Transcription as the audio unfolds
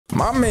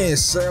My man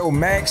Cell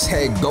Max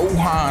had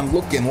Gohan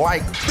looking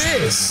like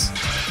this.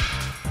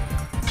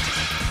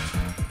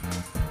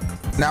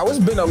 Now, it's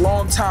been a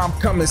long time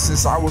coming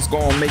since I was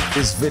gonna make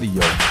this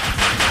video.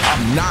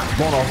 I'm not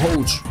gonna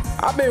hold you.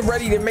 I've been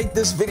ready to make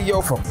this video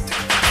for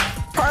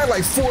probably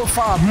like 4 or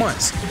 5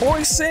 months.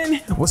 Boy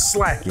Sin was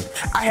slacking.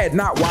 I had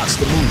not watched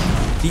the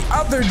movie. The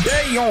other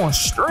day on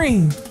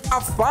stream,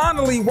 I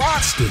finally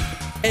watched it.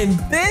 And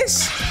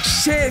this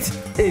shit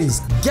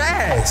is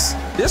gas.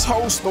 This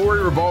whole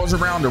story revolves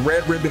around the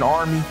Red Ribbon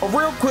Army. A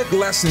real quick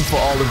lesson for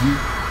all of you,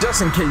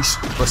 just in case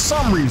for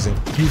some reason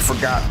you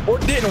forgot or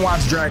didn't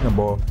watch Dragon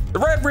Ball. The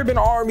Red Ribbon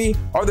Army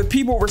are the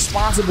people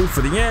responsible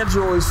for the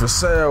androids, for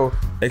Cell,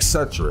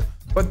 etc.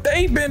 But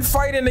they've been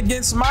fighting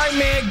against my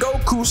man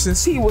Goku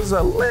since he was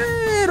a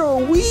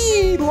little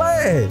wee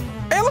lad.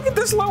 Hey, look at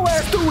this little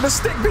ass dude with a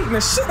stick beating the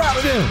shit out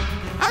of him.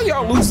 How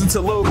y'all losing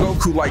to little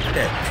Goku like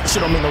that?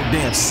 Shit don't make no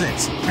damn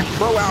sense.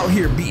 Bro out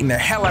here beating the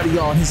hell out of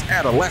y'all in his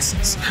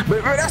adolescence.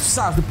 But that's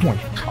besides the point.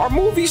 Our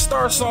movie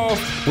starts off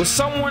with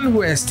someone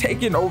who has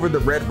taken over the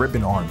Red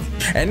Ribbon Army.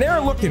 And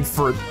they're looking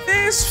for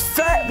this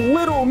fat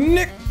little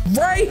nick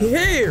right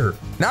here.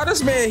 Now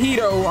this man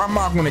Hito, I'm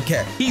not gonna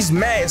cap. He's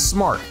mad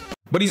smart.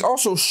 But he's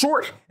also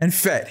short and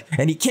fat,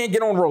 and he can't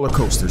get on roller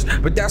coasters.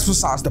 But that's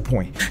besides the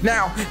point.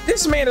 Now,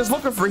 this man is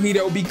looking for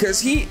Hito because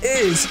he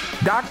is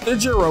Dr.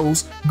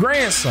 Jiro's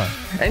grandson,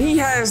 and he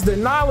has the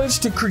knowledge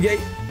to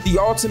create the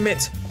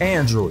ultimate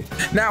android.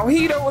 Now,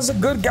 Hito is a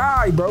good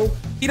guy, bro.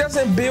 He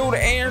doesn't build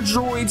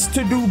androids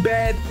to do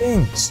bad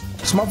things.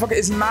 This motherfucker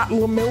is not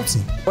Lil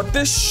Milton. But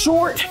this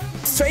short,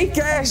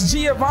 fake-ass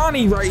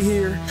Giovanni right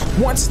here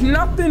wants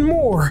nothing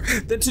more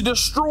than to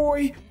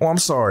destroy,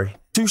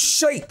 to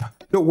shape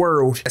the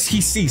world as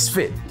he sees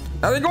fit.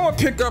 Now they're gonna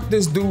pick up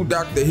this dude,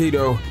 Dr.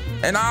 Hito,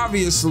 and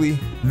obviously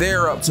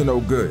they're up to no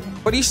good.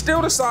 But he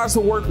still decides to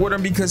work with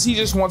him because he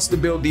just wants to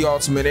build the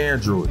ultimate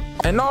android.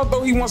 And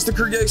although he wants to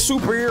create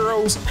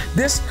superheroes,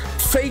 this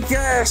fake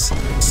ass,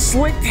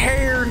 slick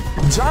haired,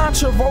 John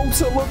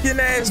Travolta looking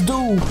ass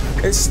dude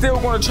is still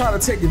gonna try to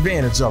take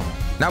advantage of him.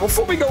 Now,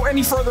 before we go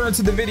any further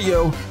into the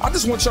video, I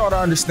just want y'all to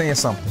understand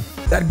something.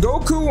 That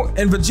Goku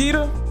and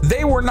Vegeta,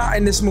 they were not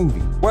in this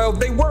movie. Well,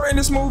 they were in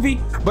this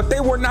movie, but they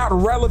were not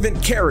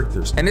relevant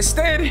characters. And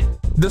instead,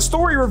 the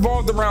story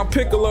revolved around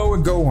Piccolo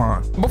and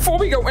Gohan. Before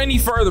we go any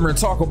further and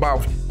talk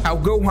about how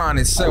Gohan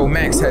and Cell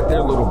Max had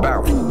their little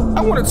bout,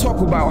 I want to talk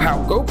about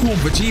how Goku and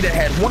Vegeta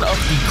had one of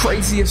the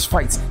craziest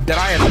fights that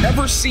I have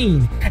ever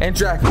seen in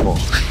Dragon Ball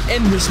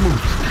in this movie.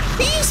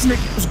 These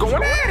niggas was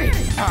going at it.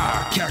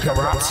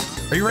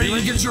 Kakarot, are you ready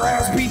to get your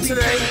ass beat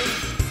today?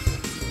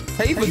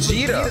 Hey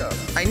Vegeta,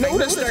 I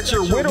noticed that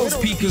your widow's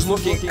peak is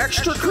looking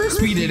extra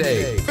crispy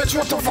today. Bitch,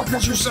 what the fuck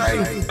did you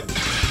say?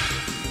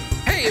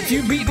 Hey, if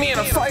you beat me in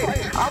a fight,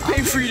 I'll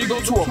pay for you to go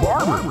to a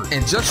barber.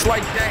 And just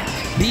like that,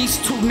 these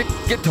two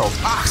niggas get to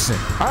boxing.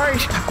 All right,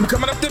 I'm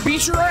coming up to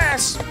beat your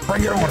ass.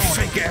 Bring it on,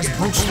 fake ass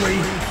Bruce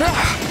Lee.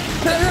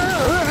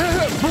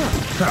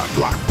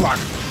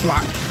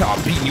 Block.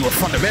 I'm beating you with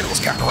fundamentals,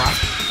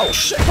 Kakarot. Oh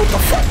shit, what the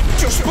fuck?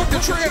 Just split the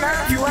tree in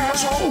half, you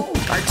asshole.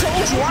 I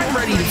told you I'm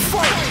ready to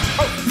fight.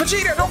 Oh,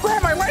 Vegeta, don't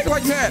grab my leg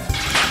like that.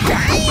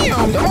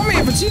 Damn, my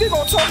man Vegeta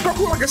gonna toss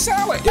Goku like a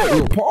salad.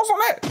 Yo, pause on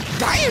that.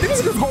 Damn,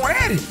 these niggas going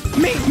at it.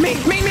 Me.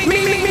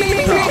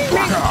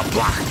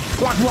 Block.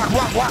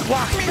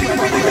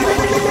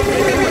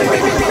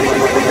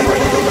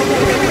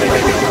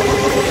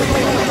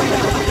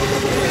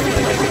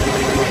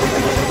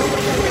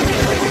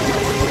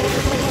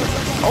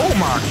 Oh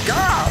my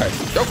God!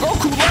 Yo,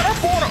 Goku, let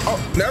up on him!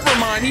 Oh, never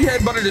mind, he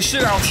headbutted the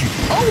shit out you.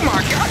 Oh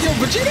my God, yo,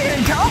 Vegeta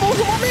hitting combos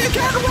with my man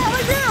Kakarot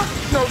right now!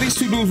 No, these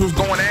two dudes was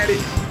going at it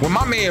when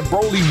my man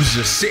Broly was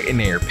just sitting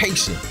there,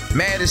 patient,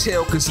 mad as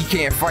hell because he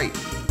can't fight.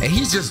 And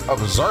he's just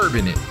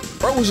observing it.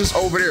 Bro was just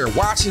over there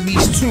watching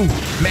these two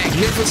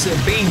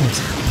magnificent beings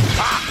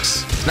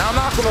box. Now, I'm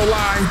not gonna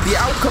lie, the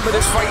outcome of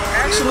this fight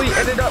actually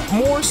ended up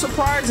more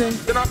surprising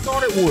than I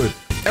thought it would.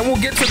 And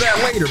we'll get to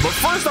that later. But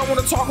first, I want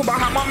to talk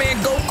about how my man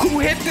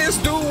Goku hit this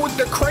dude with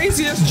the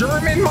craziest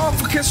German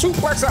motherfucking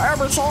suplex I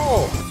ever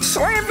saw.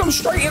 Slammed him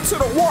straight into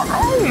the wall.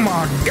 Oh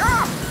my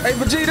God. Hey,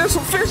 Vegeta, there's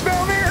some fish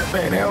down there?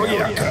 Man, hell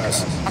yeah,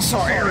 cuz. I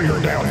saw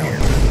Ariel down here.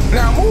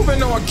 Now,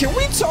 moving on, can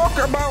we talk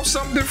about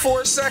something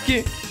for a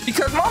second?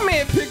 Because my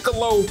man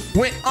Piccolo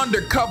went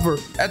undercover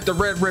at the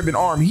Red Ribbon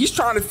Army. He's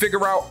trying to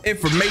figure out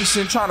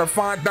information, trying to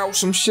find out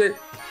some shit.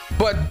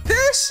 But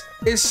this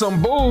is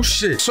some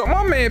bullshit. So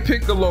my man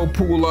Piccolo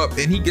pull up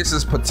and he gets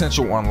his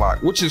potential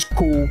unlocked, which is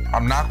cool.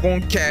 I'm not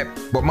gonna cap,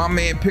 but my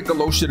man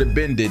Piccolo should have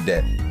been did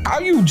that. How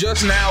you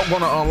just now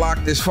gonna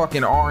unlock this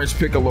fucking orange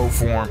Piccolo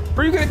form?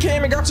 Bro, you could have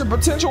came and got your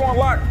potential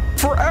unlocked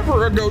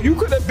forever ago. You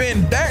could have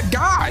been that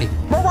guy.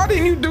 Bro, why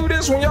didn't you do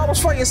this when y'all was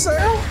fighting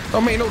Cell?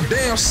 Don't make no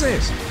damn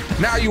sense.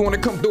 Now you want to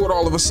come through it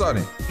all of a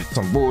sudden.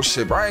 Some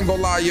bullshit, bro. I ain't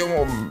gonna lie, yo.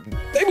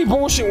 They be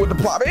bullshitting with the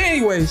plot. But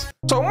anyways,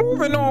 so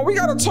moving on, we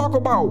gotta talk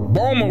about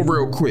Bulma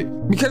real quick,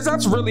 because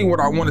that's really what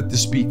I wanted to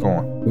speak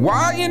on.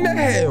 Why in the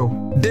hell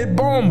did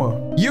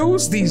Bulma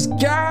use these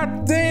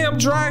goddamn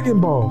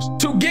Dragon Balls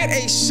to get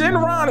a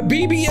Shenron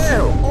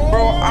BBL?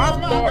 Bro, I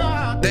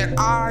thought that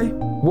I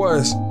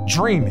was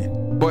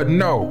dreaming, but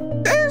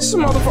no. This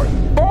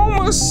motherfucker,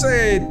 Bulma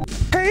said,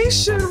 hey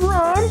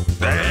Shenron.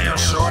 Damn,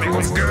 shorty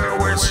was good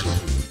with you.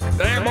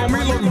 Damn, on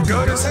me looking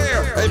good as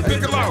hell. Hey,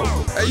 Piccolo.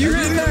 Hey, you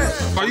getting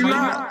that? Are you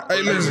not?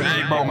 Hey, listen,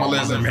 hey, Bulma,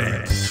 listen,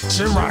 man.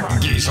 Shenron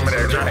can give you some of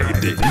that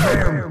dragon dick.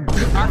 Man,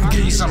 I can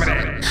give you some of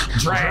that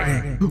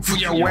dragon for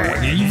your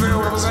wagon. You feel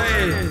what I'm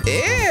saying?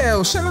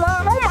 Ew,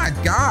 Shenron, oh my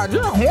God,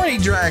 you're a horny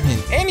dragon.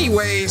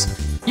 Anyways,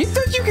 you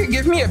think you could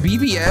give me a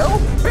BBL?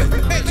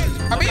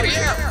 A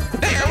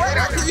BBL? Damn right,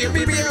 I can give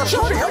you a BBL.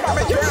 Shorty, I'm about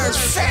to make your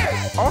ass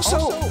fat.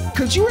 Also,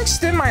 could you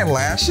extend my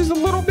lashes a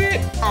little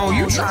bit? Oh,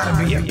 you trying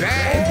to be a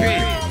bad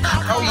bitch.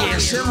 Oh yeah,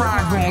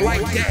 Shenron gonna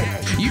like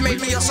that. You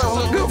make me yourself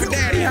look good for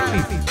daddy,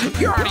 honey.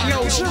 You already know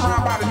what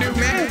Shenron about to do,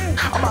 man.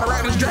 I'm about to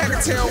ride this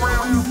dragon tail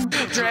around you.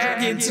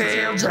 Dragon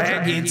tail,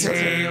 dragon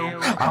tail.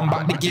 I'm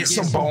about to get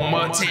some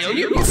Bulma tail.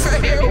 You can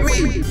fail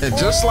me. And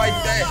just like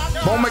that,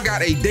 Bulma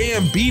got a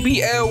damn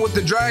BBL with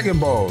the Dragon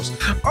Balls.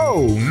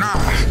 Oh, nah.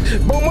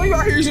 Bulma, you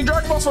out here using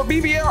Dragon Balls for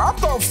BBL? I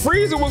thought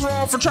Frieza was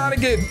wrong for trying to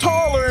get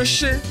taller and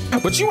shit.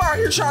 But you out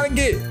here trying to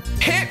get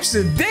hips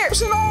and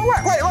dips and all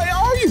that. Like,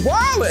 oh, you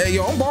wildin'. Hey,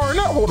 yo, I'm barring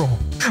up. Hold on.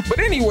 But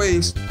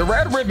anyways, the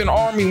Red Ribbon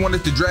Army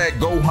wanted to drag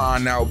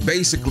Gohan out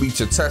basically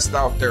to test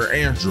out their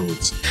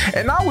androids.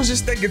 And I was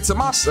just thinking to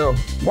myself,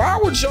 why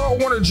would y'all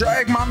want to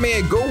drag my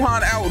man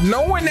Gohan out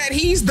knowing that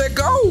he's the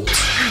GOAT?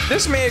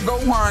 This man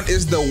Gohan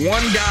is the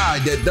one guy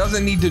that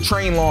doesn't need to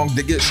train long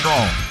to get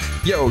strong.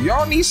 Yo,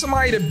 y'all need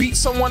somebody to beat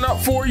someone up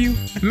for you?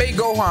 Make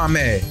Gohan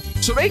mad.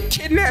 So they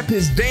kidnapped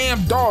his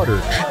damn daughter.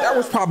 That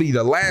was probably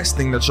the last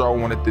thing that y'all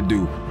wanted to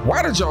do.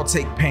 Why did y'all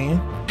take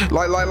Pan?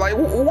 Like,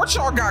 what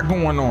y'all got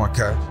going on,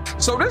 cuz?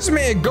 So this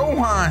man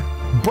Gohan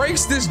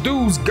breaks this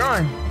dude's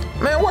gun.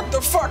 Man, what the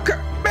fuck?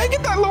 Man,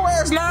 get that little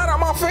ass nine out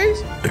my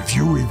face. If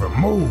you even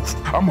move,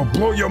 I'ma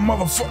blow your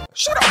motherfucker.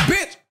 Shut up,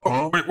 bitch.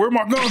 Wait, where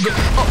my gun go?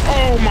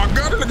 Oh my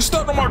God, that nigga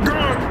stuck on my gun.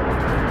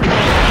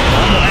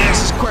 I'm gonna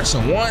ask this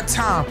question one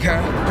time, cuz.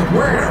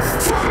 Where the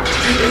fuck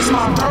is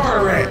my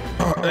daughter at?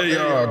 Hey,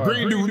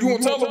 green dude, you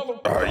wanna tell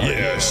her?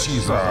 Yeah,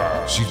 she's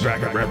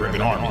back at Red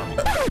Ribbon Army.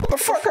 What the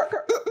fuck?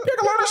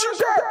 Piccolo, this you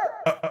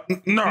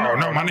got?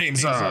 No, my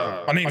name's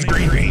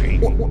Green Bean.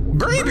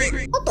 Green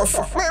Bean? What the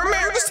fuck?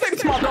 Man, just take it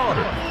to my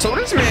daughter. So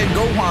this man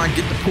Gohan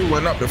get to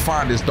pulling up to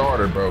find his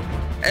daughter, bro.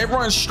 And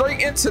run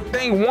straight into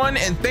thing 1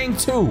 and thing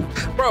 2.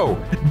 Bro,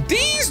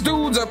 these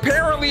dudes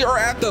apparently are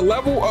at the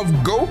level of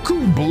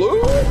Goku Blue?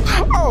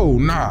 Oh,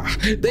 nah,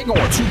 they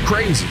going too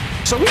crazy.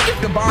 So we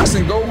get the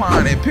boxing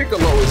Gohan and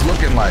Piccolo is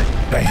looking like,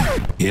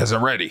 damn, he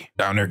isn't ready.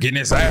 Down there getting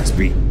his ass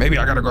beat. Maybe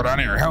I gotta go down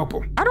there and help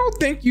him. I don't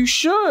think you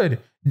should.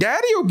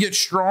 Daddy'll get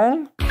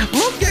strong.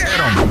 Look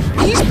at him.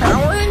 He's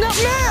powering up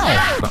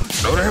now.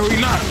 No, the hell he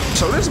not.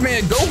 So this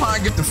man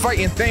Gohan get to fight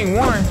in thing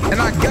 1,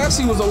 and I guess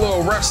he was a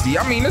little rusty.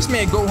 I mean, this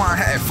man Gohan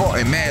hadn't fought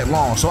in mad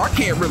long, so I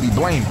can't really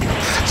blame him.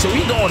 So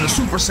he going to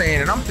Super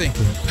Saiyan, and I'm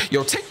thinking,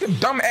 yo, take them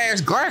dumb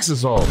ass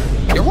glasses off.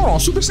 Yo, hold on,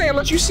 Super Saiyan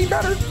let you see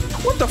better?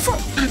 What the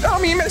fuck?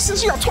 I mean, man,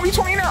 since you got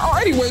 2020 now, oh,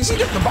 anyways, he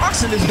get the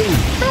boxing this dude.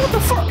 Man, what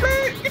the fuck,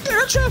 man? You think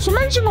that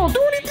transformation gonna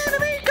do anything to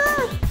me,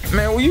 God?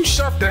 Man, will you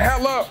shut the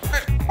hell up?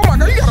 Oh my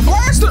God, you got a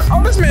blaster?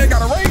 Oh, this man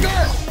got a ray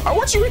gun. I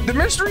want you hit the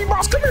mystery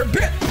boss. Come here,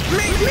 bitch.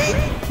 Me.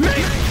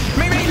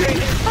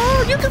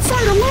 Oh, you can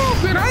fight a little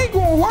bit. I ain't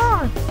gonna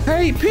lie.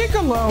 Hey,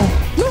 Piccolo,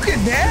 look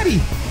at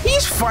Daddy.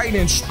 He's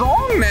fighting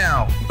strong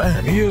now.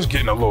 Man, he is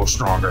getting a little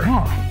stronger,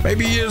 huh?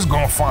 Maybe he is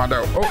gonna find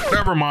out. Oh,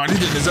 never mind. He's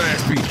getting his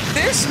ass beat.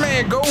 This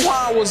man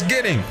Gohan was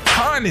getting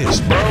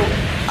punished, bro.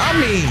 I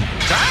mean,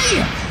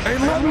 damn. Hey,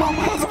 let my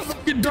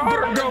motherfucking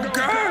daughter go,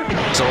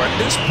 God. So at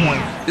this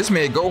point, this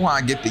man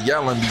Gohan get to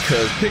yelling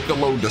because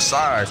Piccolo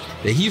decides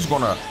that he's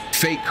gonna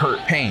fake hurt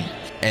pain.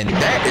 And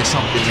that is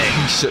something that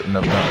he shouldn't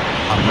have done.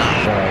 I'm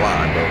not gonna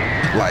lie, bro.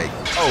 Like,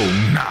 oh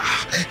nah,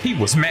 he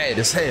was mad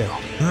as hell.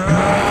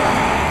 Man,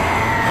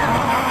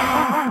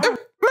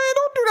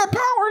 don't do that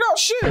powering up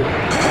shit.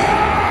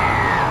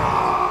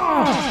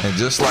 And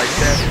just like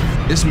that,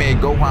 this man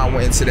Gohan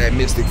went into that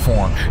mystic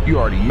form. You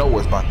already know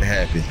what's about to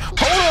happen.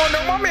 Hold on,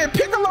 though, my man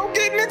Piccolo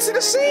getting into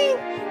the scene.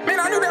 Man,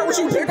 I knew that was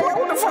you, Piccolo.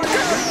 What the fuck,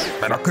 guys?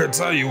 Man, I couldn't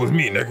tell you it was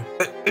me, nigga.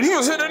 He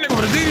was hitting that nigga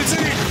with a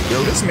DDT. Yo,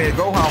 this man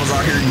Gohan was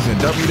out here using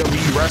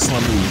WWE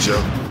wrestling moves, yo.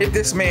 Hit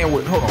this man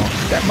with, hold on,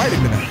 that might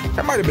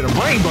have been a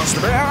brain buster,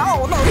 man. I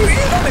don't know.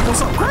 That nigga was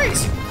something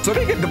crazy. So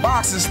they get the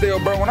boxing still,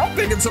 bro. And I'm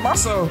thinking to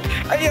myself,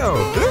 hey, yo,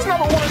 is this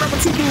number 1 and number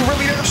 2 dude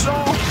really that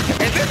strong?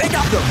 And then they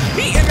got the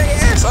beating their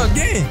ass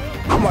again.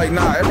 I'm like,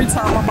 nah, every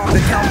time I'm about to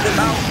count them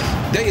out,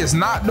 they is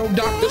not no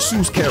Dr.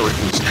 Seuss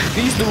characters.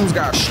 These dudes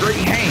got straight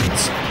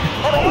hands.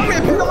 Hold on,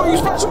 man, Piccolo, you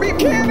supposed to be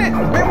cannon.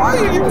 Man, why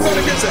you use that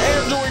against an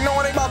android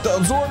knowing they about to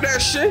absorb that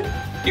shit?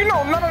 You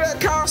know none of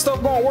that kind of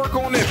stuff gonna work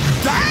on it.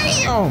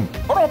 Damn!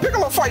 Hold on,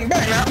 Piccolo fighting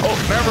back now. Oh,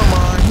 never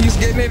mind. He's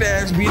getting his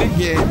ass beat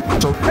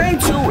again. So thing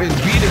 2 is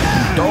beating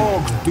the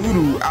dog's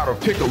doo-doo out of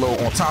Piccolo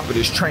on top of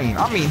this train.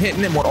 I mean,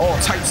 hitting him with all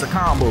types of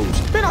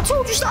combos. Man, I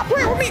told you stop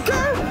playing with me,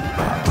 cuz.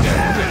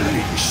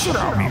 Shit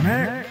out of me,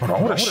 man. Hold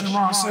on, what does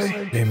Shenron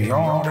say? Give me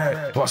all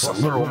that, plus a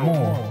little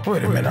more.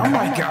 Wait a minute, I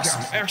might got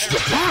some extra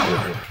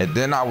power. And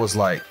then I was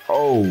like,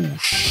 oh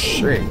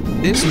shit.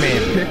 This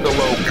man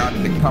Piccolo got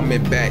to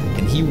coming back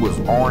and he was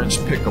orange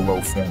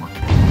Piccolo form.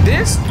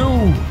 This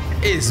dude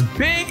is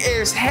big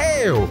as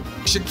hell.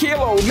 Shaquille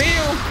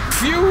O'Neal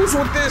fused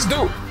with this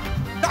dude.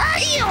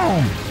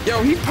 Damn!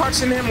 Yo, he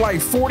punching him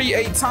like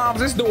 48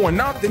 times. It's doing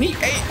nothing. He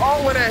ate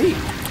all of that.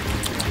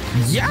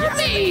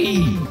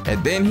 Yummy!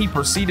 And then he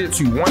proceeded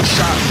to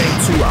one-shot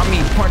thing 2. I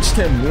mean, punched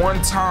him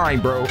 1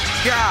 time, bro.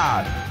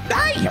 God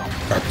damn!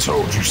 I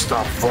told you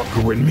stop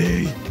fucking with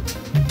me,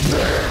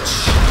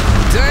 bitch.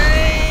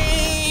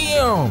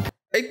 Damn!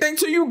 Hey, thing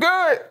 2, you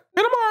good?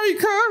 Man, I'm already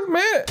cuz,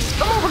 man.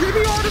 I'm over, give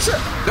me all this shit.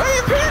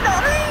 Damn, Pan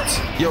got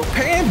hands. Yo,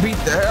 Pan beat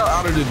the hell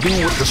out of the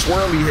dude with the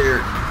swirly hair.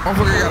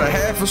 Motherfucker got a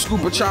half a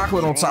scoop of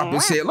chocolate on top of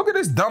his head. Look at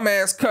this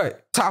dumbass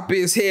cut. Top of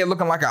his head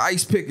looking like an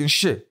ice pick and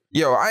shit.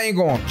 Yo, I ain't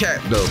going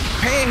cap though.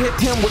 Pan hit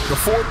him with the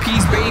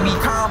 4-piece baby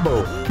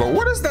combo. But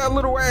what is that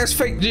little ass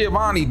fake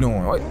Giovanni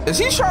doing? Is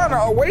he trying to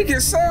awaken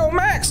Cell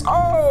Max?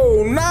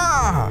 Oh,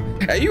 nah.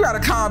 Hey, you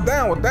gotta calm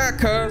down with that,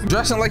 cuz.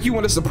 Dressing like you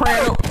in the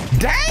Soprano.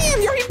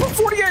 Damn, yo, he put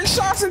 48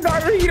 shots in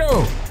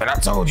Dorito. And I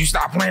told you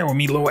stop playing with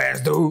me, little ass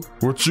dude.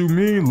 What you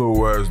mean,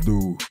 little ass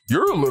dude?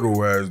 You're a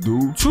little ass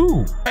dude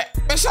too.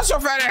 Man, shut your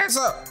fat ass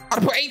up.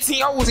 I'd put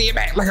 18 O's in your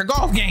back like a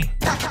golf game.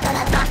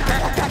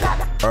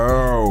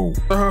 Oh.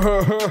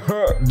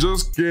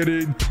 Just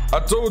kidding. I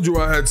told you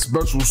I had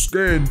special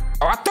skin.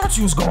 Oh, I thought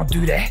you was gonna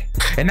do that.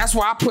 And that's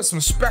why I put some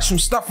special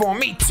stuff on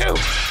me too.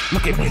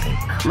 Look at me,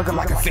 looking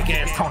like a thick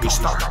ass Tony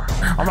Stark.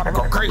 I'm about to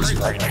go crazy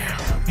right now.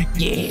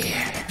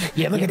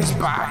 Yeah, look at this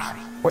body.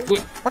 Wait,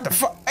 what the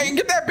fuck? Hey,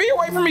 get that bee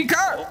away from me, cuz.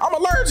 I'm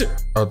allergic.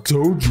 I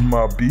told you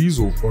my bees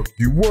will fuck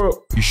you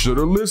up. You should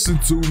have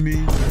listened to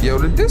me. Yo,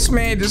 did this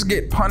man just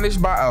get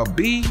punished by a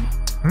bee?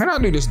 Man, I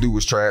knew this dude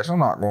was trash. I'm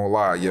not gonna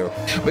lie, yo.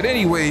 But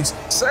anyways,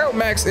 Cell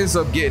Max ends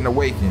up getting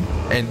awakened.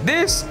 And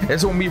this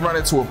is when we run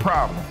into a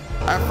problem.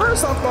 At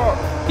first I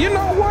thought, you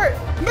know what?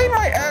 They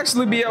might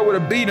actually be able to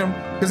beat him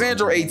because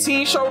Android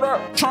 18 showed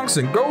up, Trunks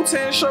and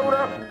Goten showed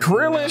up,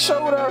 Krillin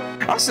showed up.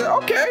 I said,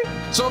 okay.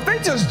 So if they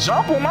just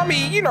jump him, I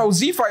mean, you know,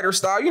 Z-Fighter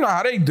style, you know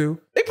how they do.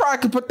 They probably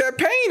could put that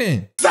pain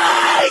in.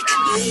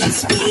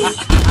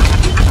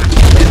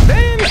 And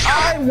then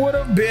I would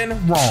have been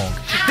wrong.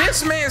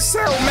 This man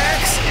Cell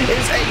Max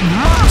is a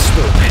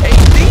monster, a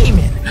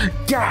demon.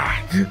 God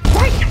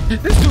damn,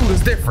 this dude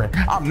is different.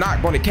 I'm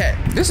not gonna cap.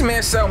 This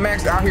man Cell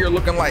Max out here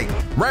looking like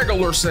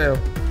regular Cell,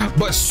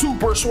 but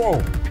super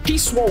swole. He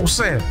swole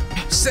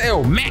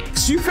Cell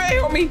Max, you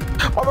feel me?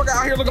 Motherfucker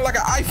out here looking like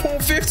an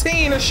iPhone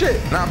 15 and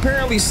shit. Now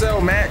apparently Cell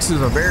Max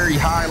is a very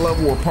high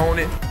level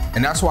opponent,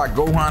 and that's why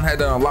Gohan had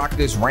to unlock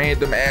this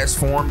random ass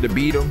form to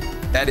beat him.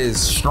 That is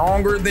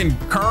stronger than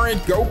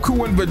current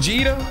Goku and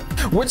Vegeta,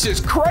 which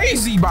is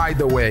crazy, by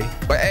the way.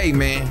 But hey,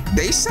 man,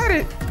 they said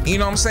it. You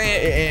know what I'm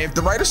saying? And if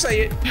the writers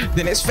say it,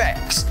 then it's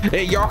facts.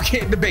 And y'all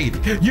can't debate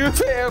it. You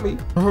feel me?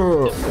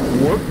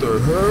 What the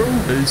hell?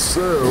 Hey,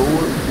 Cell,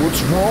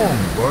 what's wrong,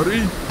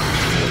 buddy?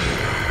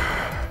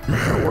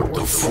 Man, what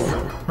the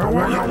fuck? Man,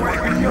 why you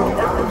waking me up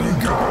early,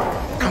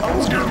 God? I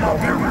was getting my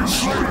beauty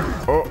sleep.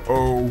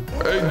 Uh-oh.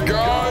 Hey,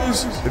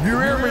 guys, if you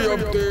hear me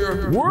up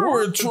there,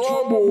 we're in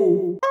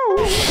trouble.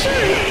 Oh,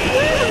 shit.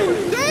 We're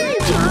in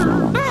danger.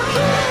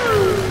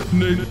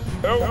 Nick,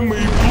 help me,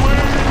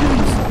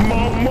 please.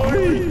 My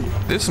money.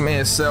 This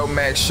man Cell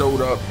Max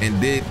showed up and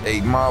did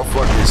a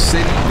motherfucking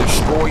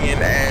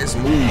city-destroying ass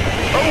move.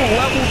 Oh,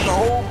 leveled the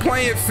whole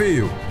playing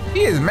field.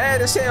 He is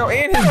mad as hell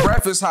and his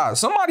breath is hot.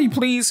 Somebody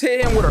please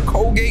hit him with a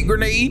Colgate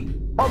grenade.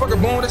 Motherfucker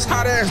blowing this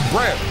hot ass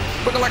breath,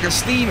 looking like a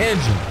steam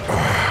engine.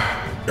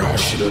 Y'all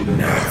should have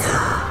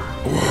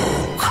never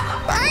woke.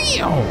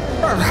 Damn,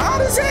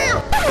 hot as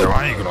hell. Yo,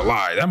 I ain't gonna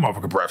lie, that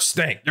motherfucker breath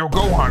stink. Yo,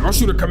 Gohan, go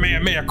shoot a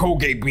Kamehameha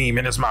Colgate beam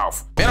in his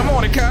mouth. Man, I'm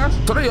on it, cuz.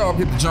 So they all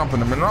get to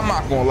jumping them, and I'm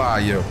not gonna lie,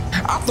 yo.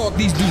 I thought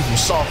these dudes were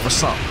soft for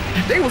something.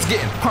 They was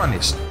getting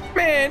punished.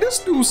 Man, this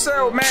dude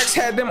Cell Max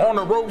had them on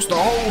the ropes the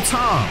whole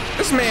time.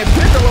 This man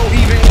Piccolo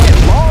even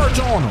went large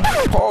on him.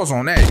 Pause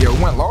on that, yo.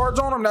 Went large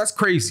on him? That's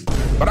crazy.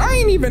 But I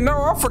ain't even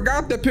know. I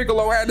forgot that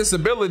Piccolo had this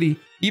ability,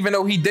 even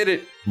though he did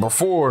it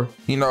before,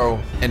 you know,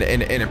 in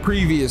a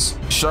previous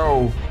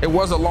show. It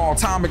was a long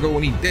time ago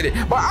when he did it.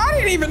 But I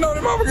didn't even know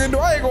the motherfucker do.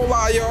 I ain't gonna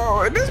lie,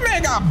 y'all. This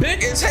man got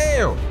big as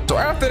hell. So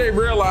after they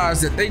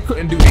realized that they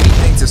couldn't do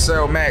anything to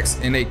Cell Max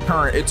in their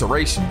current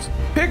iterations,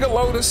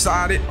 Piccolo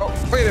decided, oh,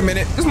 wait a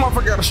minute, this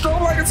motherfucker got a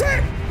stroke-like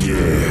attack?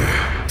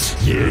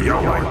 Yeah,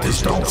 y'all like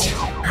this, don't you?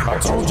 I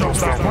told y'all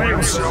stop playing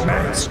with Cell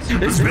Max.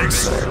 It's Big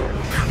Cell.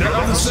 That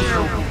other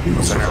Cell, he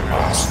was an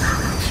imposter.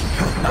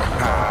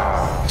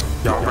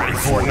 Y'all ready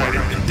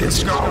Fortnite in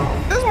disco.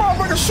 This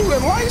motherfucker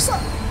shooting lights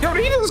up. Yo,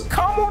 did he just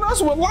come on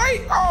us with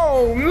light?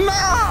 Oh,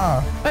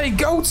 nah. Hey,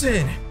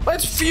 Goten,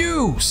 let's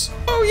fuse.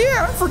 Oh,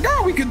 yeah, I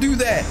forgot we could do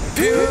that.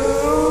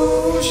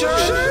 Fusion.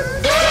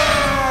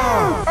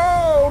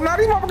 Oh, now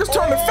these motherfuckers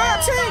turn to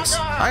fat tanks.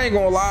 I ain't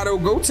gonna lie, though.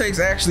 Gotenks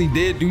actually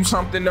did do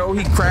something, though.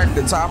 He cracked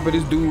the top of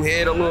this dude's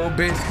head a little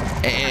bit,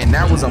 and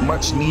that was a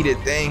much needed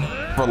thing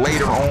for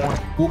later on.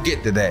 We'll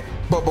get to that.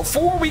 But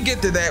before we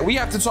get to that, we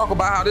have to talk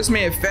about how this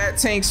man Fat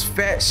Tank's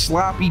fat,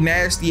 sloppy,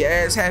 nasty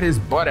ass had his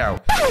butt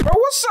out. Bro,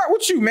 what's up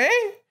with you, man?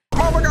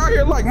 Motherfucker out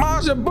here like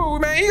Majin Buu,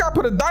 man. He gotta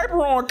put a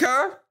diaper on,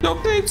 cuz. Yo,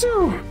 thing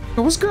too.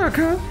 Yo, what's good,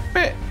 cuz?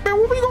 Man,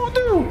 what we gonna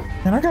do?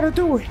 Man, I gotta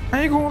do it.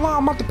 I ain't gonna lie,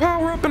 I'm about to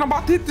power up and I'm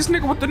about to hit this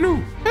nigga with the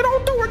nuke. Man,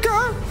 don't do it,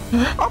 cuz.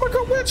 I'm gonna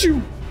come with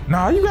you.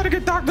 Nah, you gotta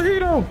get Dr.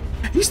 Hito.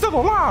 He's still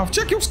alive.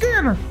 Check your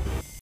scanner.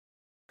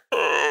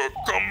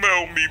 Come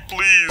help me,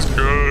 please,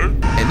 God.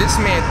 And this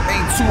man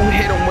Thing 2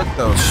 hit him with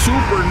the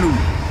super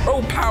nuke.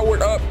 Bro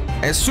powered up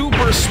and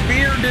super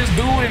speared this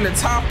dude in the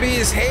top of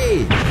his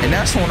head. And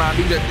that's when I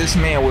knew that this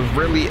man was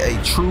really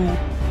a true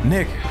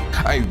nigga,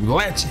 a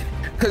legend.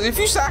 Cause if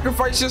you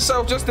sacrifice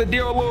yourself just to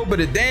deal a little bit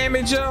of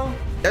damage, yo,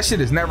 that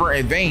shit is never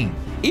in vain.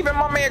 Even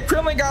my man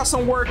Krillin got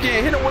some work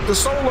in, hit him with the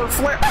solar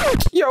flare.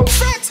 Yo,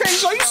 Fat Tank,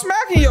 so you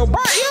smacking your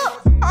body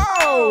up?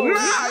 Oh,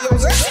 nah, yo,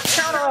 that's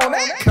a counter on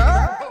that,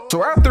 cut.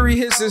 So after he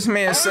hits this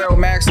man Cell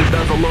Max, it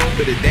does a little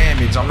bit of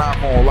damage, I'm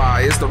not gonna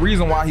lie. It's the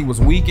reason why he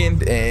was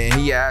weakened and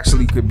he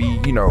actually could be,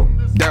 you know,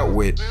 dealt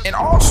with. And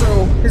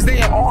also, his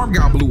damn arm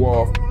got blew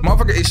off.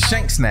 Motherfucker is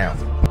Shanks now.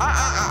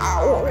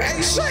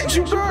 Hey, Shanks,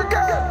 you good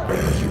guy?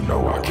 Man, you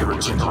know I can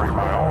regenerate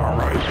my arm,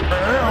 right?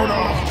 Hell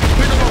no.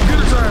 Piccolo, get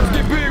his ass,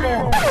 get big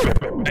on.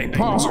 Hey,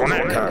 pause on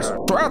that, guys.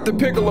 So after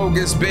Piccolo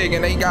gets big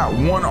and they got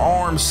one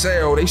arm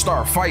Cell, they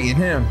start fighting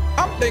him.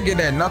 I'm thinking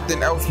that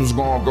nothing else was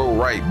gonna go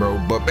right, bro.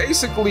 But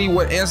basically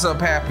what ends up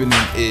happening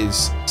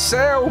is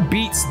Cell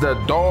beats the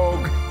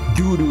dog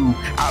doo-doo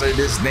out of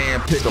this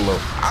damn Piccolo.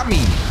 I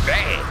mean,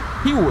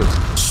 bad. He was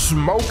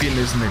smoking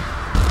this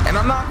nigga. And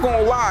I'm not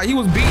gonna lie, he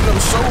was beating him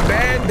so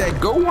bad that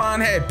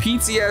Gohan had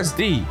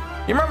PTSD.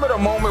 You remember the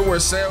moment where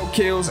Cell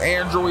kills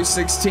Android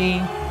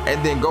 16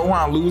 and then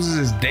Gohan loses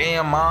his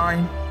damn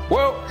mind?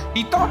 Well,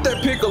 he thought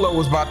that Piccolo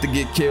was about to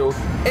get killed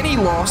and he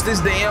lost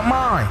his damn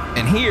mind.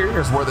 And here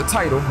is where the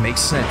title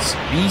makes sense.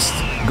 Beast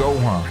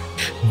Gohan,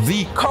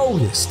 the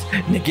coldest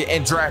nigga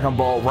in Dragon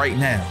Ball right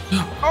now.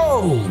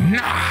 Oh,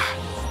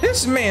 nah.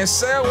 This man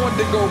Cell went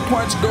to go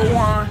punch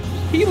Gohan.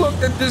 He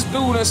looked at this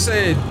dude and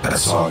said,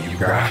 "That's all you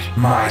got,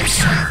 my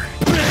turn,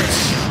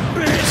 bitch."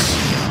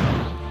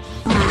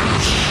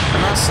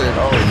 And I said,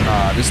 oh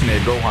nah, this man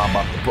Gohan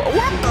about to put.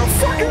 What the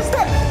fuck is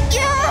that?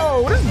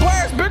 Yo, this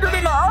blast bigger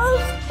than the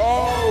earth?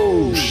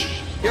 Oh,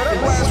 yo, that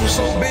blast was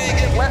so big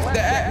it left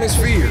the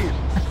atmosphere.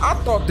 I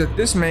thought that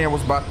this man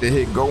was about to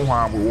hit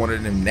Gohan with one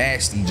of them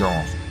nasty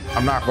jaws.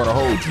 I'm not gonna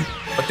hold you.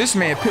 But this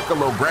man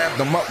Piccolo grabbed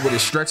him up with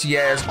his stretchy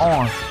ass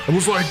arm and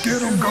was like,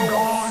 get him,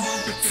 Gohan.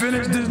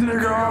 Finish this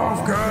nigga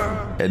off,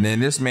 God. And then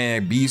this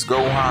man Beast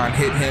Gohan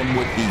hit him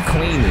with the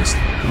cleanest,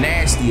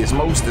 nastiest,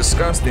 most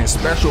disgusting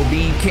special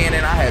beam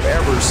cannon I have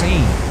ever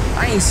seen.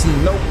 I ain't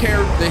seen no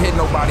character hit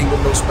nobody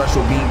with no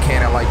special beam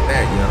cannon like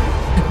that,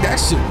 yo. That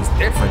shit was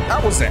different.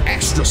 That was an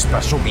extra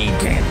special beam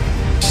cannon.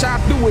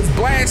 Shot through his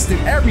blast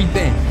and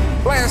everything.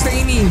 Blast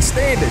ain't even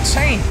stand a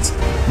chance.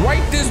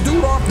 Wipe this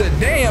dude off the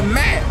damn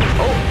mat.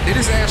 Oh, hit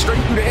his ass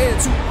straight through the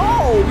head too.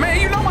 Oh man,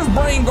 you know his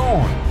brain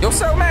gone. Yo,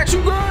 Cell Max,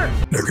 you good?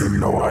 Nigga, you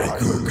know I ain't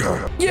good,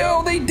 God.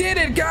 Yo, they did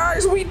it,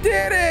 guys. We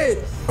did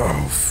it.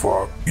 Oh,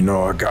 fuck. You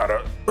know I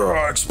gotta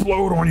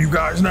explode on you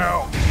guys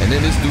now. And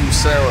then this dude's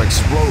Cell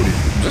exploded,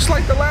 just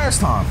like the last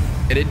time.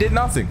 And it did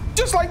nothing,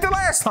 just like the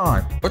last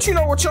time. But you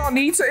know what y'all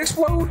need to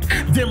explode?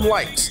 Them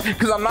likes.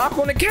 Cause I'm not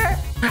gonna cap.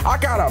 I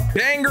got a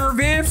banger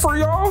vid for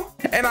y'all.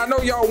 And I know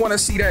y'all wanna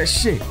see that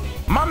shit.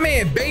 My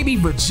man Baby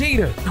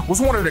Vegeta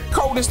was one of the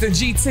coldest in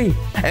GT.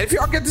 And if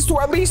y'all get this to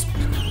at least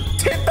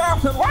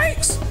 10,000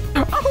 likes,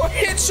 I'm gonna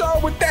hit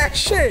y'all with that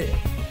shit.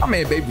 My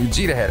man Baby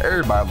Vegeta had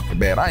everybody looking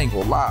bad. I ain't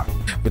gonna lie.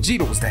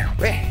 Vegeta was down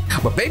bad.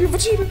 But Baby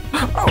Vegeta,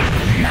 oh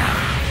nah,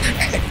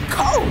 that nigga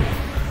cold.